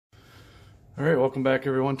Alright, welcome back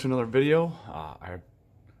everyone to another video.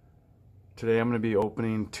 Today I'm going to be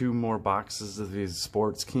opening two more boxes of these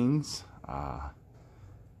Sportkings.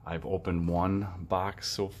 I've opened one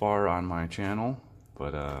box so far on my channel,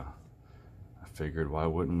 but I figured why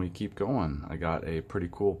wouldn't we keep going. I got a pretty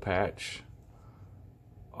cool patch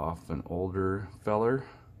off an older feller,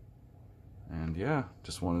 and yeah,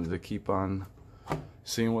 just wanted to keep on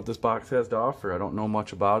seeing what this box has to offer. I don't know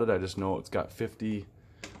much about it, I just know it's got 50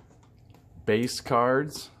 base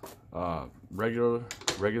cards,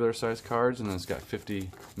 regular size cards, and then it's got 50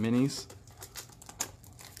 minis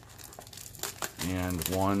and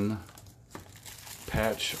one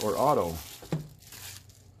patch or auto.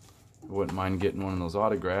 I wouldn't mind getting one of those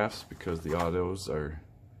autographs because the autos are,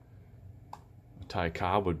 a Ty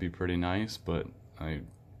Cobb would be pretty nice, but I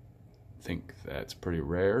think that's pretty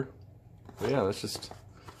rare. But yeah, let's just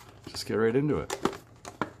get right into it.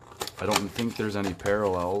 I don't think there's any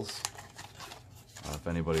parallels. If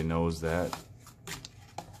anybody knows that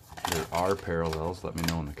there are parallels, let me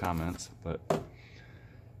know in the comments. But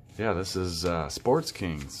yeah, this is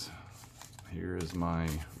Sportkings. Here is my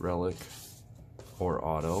relic or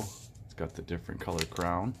auto. It's got the different color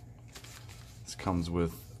crown. This comes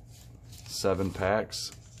with 7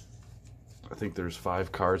 packs. I think there's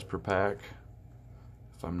 5 cards per pack,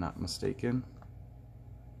 if I'm not mistaken.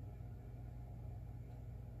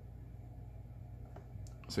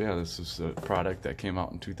 So yeah, this is a product that came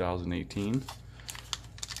out in 2018.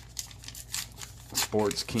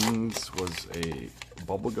 Sportkings was a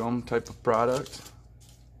bubblegum type of product.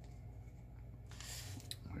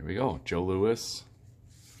 Here we go. Joe Louis,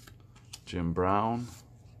 Jim Brown,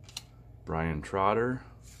 Brian Trotter.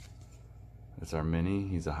 That's our mini.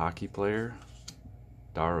 He's a hockey player.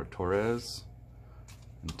 Dara Torres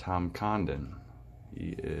and Tom Condon.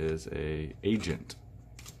 He is a agent.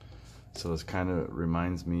 So this kind of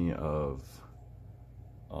reminds me of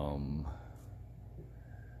Allen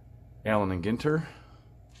and Ginter,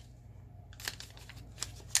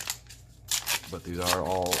 but these are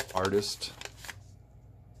all artist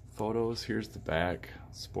photos. Here's the back.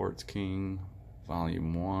 Sportsking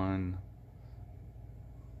Volume 1.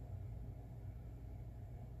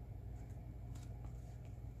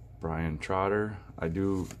 Brian Trotter. I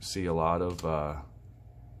do see a lot of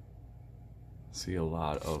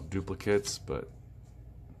duplicates, but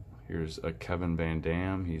here's a Kevin Van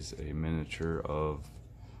Dam. He's a miniature of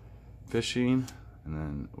fishing, and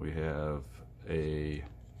then we have a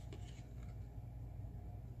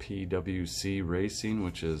PWC Racing,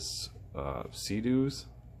 which is Sea-Doos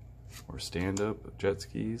or stand-up jet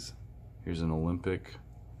skis. Here's an Olympic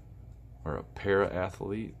or a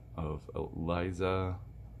para-athlete of Alyssa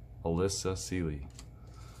Seeley.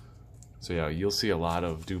 So yeah, you'll see a lot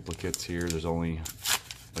of duplicates here. There's only,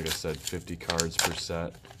 like I said, 50 cards per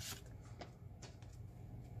set.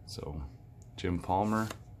 So Jim Palmer,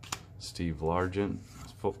 Steve Largent,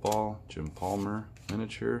 football, Jim Palmer,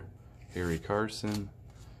 miniature, Harry Carson,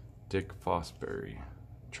 Dick Fosbury,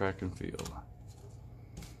 track and field.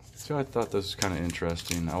 So I thought this was kind of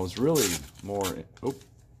interesting. I was really more,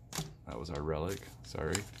 that was our relic,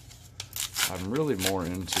 sorry. I'm really more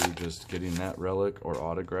into just getting that relic or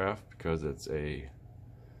autograph because it's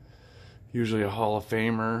usually a Hall of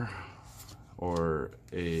Famer or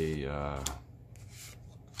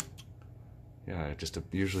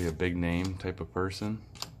usually a big name type of person.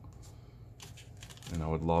 And I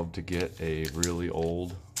would love to get a really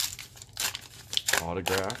old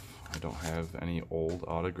autograph. I don't have any old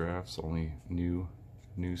autographs, only new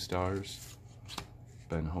stars.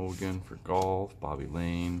 Ben Hogan for golf, Bobby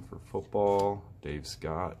Lane for football, Dave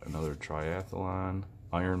Scott, another triathlon,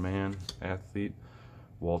 Ironman athlete,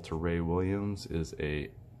 Walter Ray Williams is a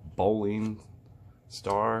bowling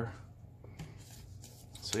star.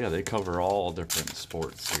 So yeah, they cover all different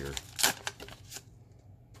sports here.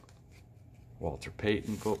 Walter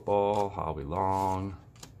Payton football, Howie Long,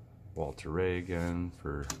 Walter Ray again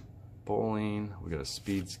for bowling. We got a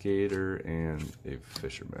speed skater and a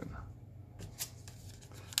fisherman.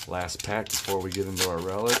 Last pack before we get into our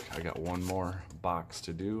relic. I got one more box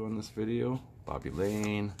to do on this video. Bobby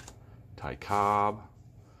Lane, Ty Cobb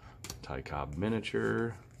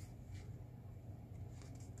miniature.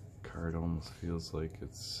 Card almost feels like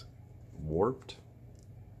it's warped.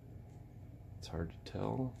 It's hard to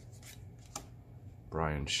tell.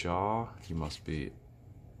 Brian Shaw, he must be,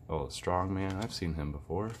 a strongman. I've seen him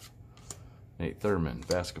before. Nate Thurman,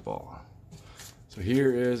 basketball. So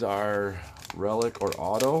here is our relic or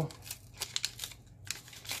auto.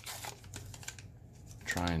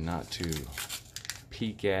 Trying not to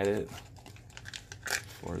peek at it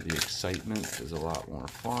for the excitement is a lot more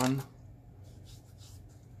fun.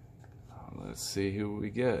 let's see who we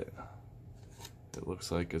get. It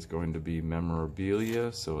looks like it's going to be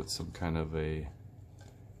memorabilia, so it's some kind of a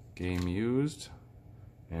game used.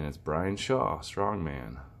 And it's Brian Shaw,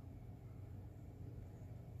 strongman.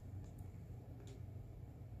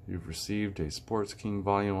 You've received a Sportsking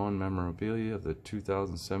Volume 1 memorabilia of the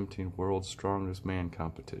 2017 World's Strongest Man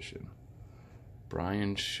competition.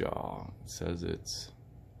 Brian Shaw. It says it's...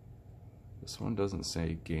 This one doesn't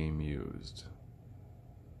say game used.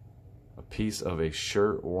 A piece of a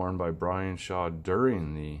shirt worn by Brian Shaw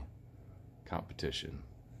during the competition.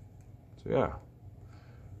 So yeah,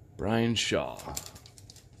 Brian Shaw.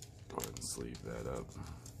 Go ahead and sleeve that up.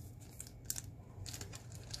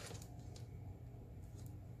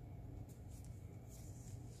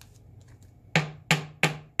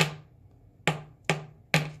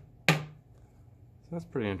 That's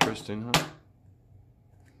pretty interesting, huh?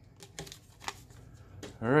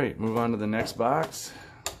 Alright, move on to the next box.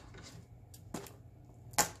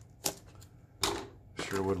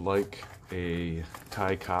 Sure would like a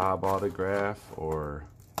Ty Cobb autograph or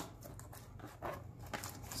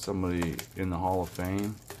somebody in the Hall of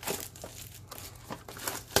Fame.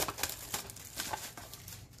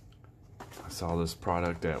 I saw this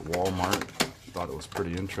product at Walmart, thought it was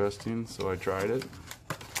pretty interesting, so I tried it.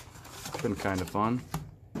 It's been kind of fun.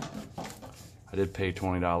 I did pay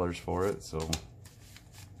 $20 for it, so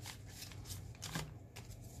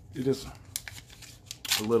it is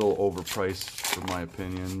a little overpriced for my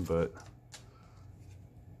opinion, but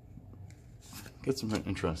get some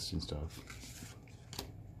interesting stuff.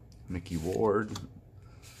 Mickey Ward,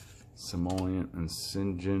 Samoan and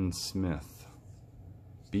Sinjin Smith,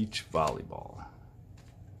 beach volleyball.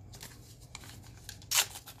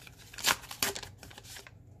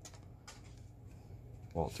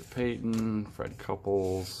 Walter Payton, Fred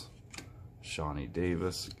Couples, Shawnee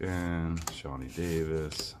Davis again, Shawnee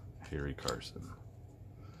Davis, Harry Carson.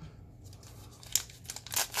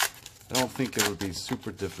 I don't think it would be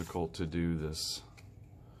super difficult to do this,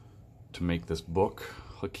 to make this book.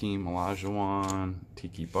 Hakeem Olajuwon,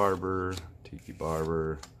 Tiki Barber,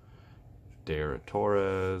 Dara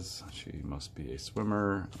Torres, she must be a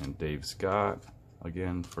swimmer, and Dave Scott,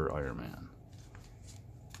 again for Iron Man.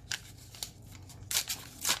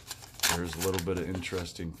 There's a little bit of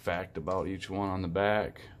interesting fact about each one on the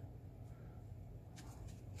back.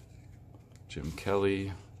 Jim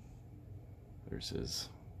Kelly, there's his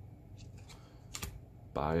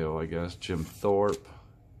bio, I guess. Jim Thorpe,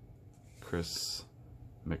 Chris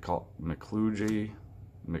McCluggage,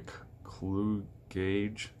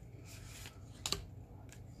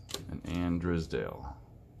 and Ann Drisdale,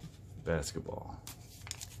 basketball.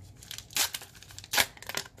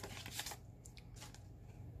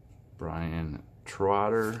 Brian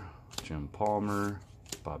Trotter, Jim Palmer,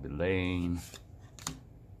 Bobby Lane,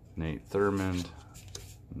 Nate Thurmond,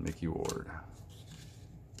 and Mickey Ward.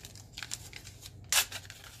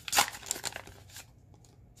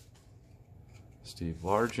 Steve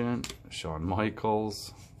Largent, Shawn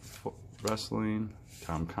Michaels, wrestling,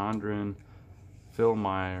 Tom Condren, Phil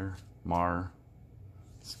Marr,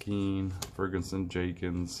 Skeen, Ferguson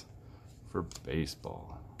Jenkins for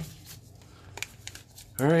baseball.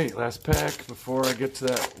 Alright, last pack before I get to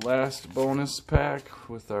that last bonus pack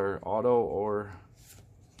with our auto or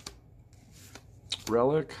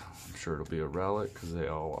relic. I'm sure it'll be a relic because they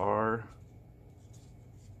all are.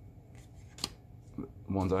 The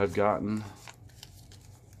ones I've gotten.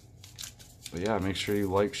 But yeah, make sure you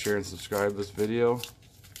like, share, and subscribe this video.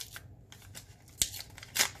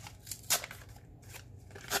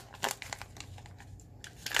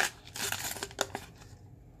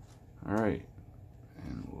 Alright,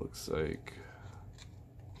 and it looks like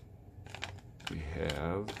we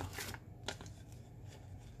have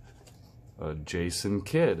a Jason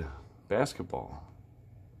Kidd basketball.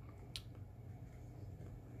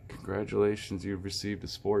 Congratulations, you've received a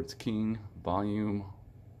Sportsking Volume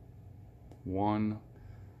 1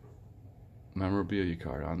 memorabilia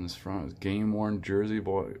card. On this front is game worn jersey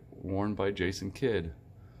worn by Jason Kidd.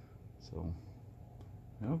 So,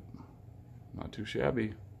 yep, not too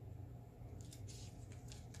shabby.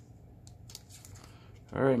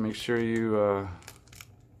 Alright, make sure you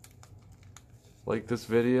like this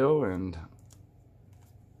video and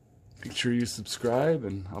make sure you subscribe,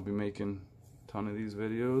 and I'll be making a ton of these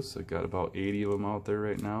videos. I got about 80 of them out there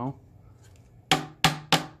right now.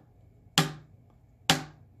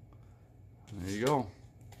 There you go.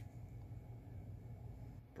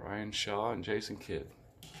 Brian Shaw and Jason Kidd.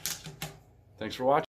 Thanks for watching.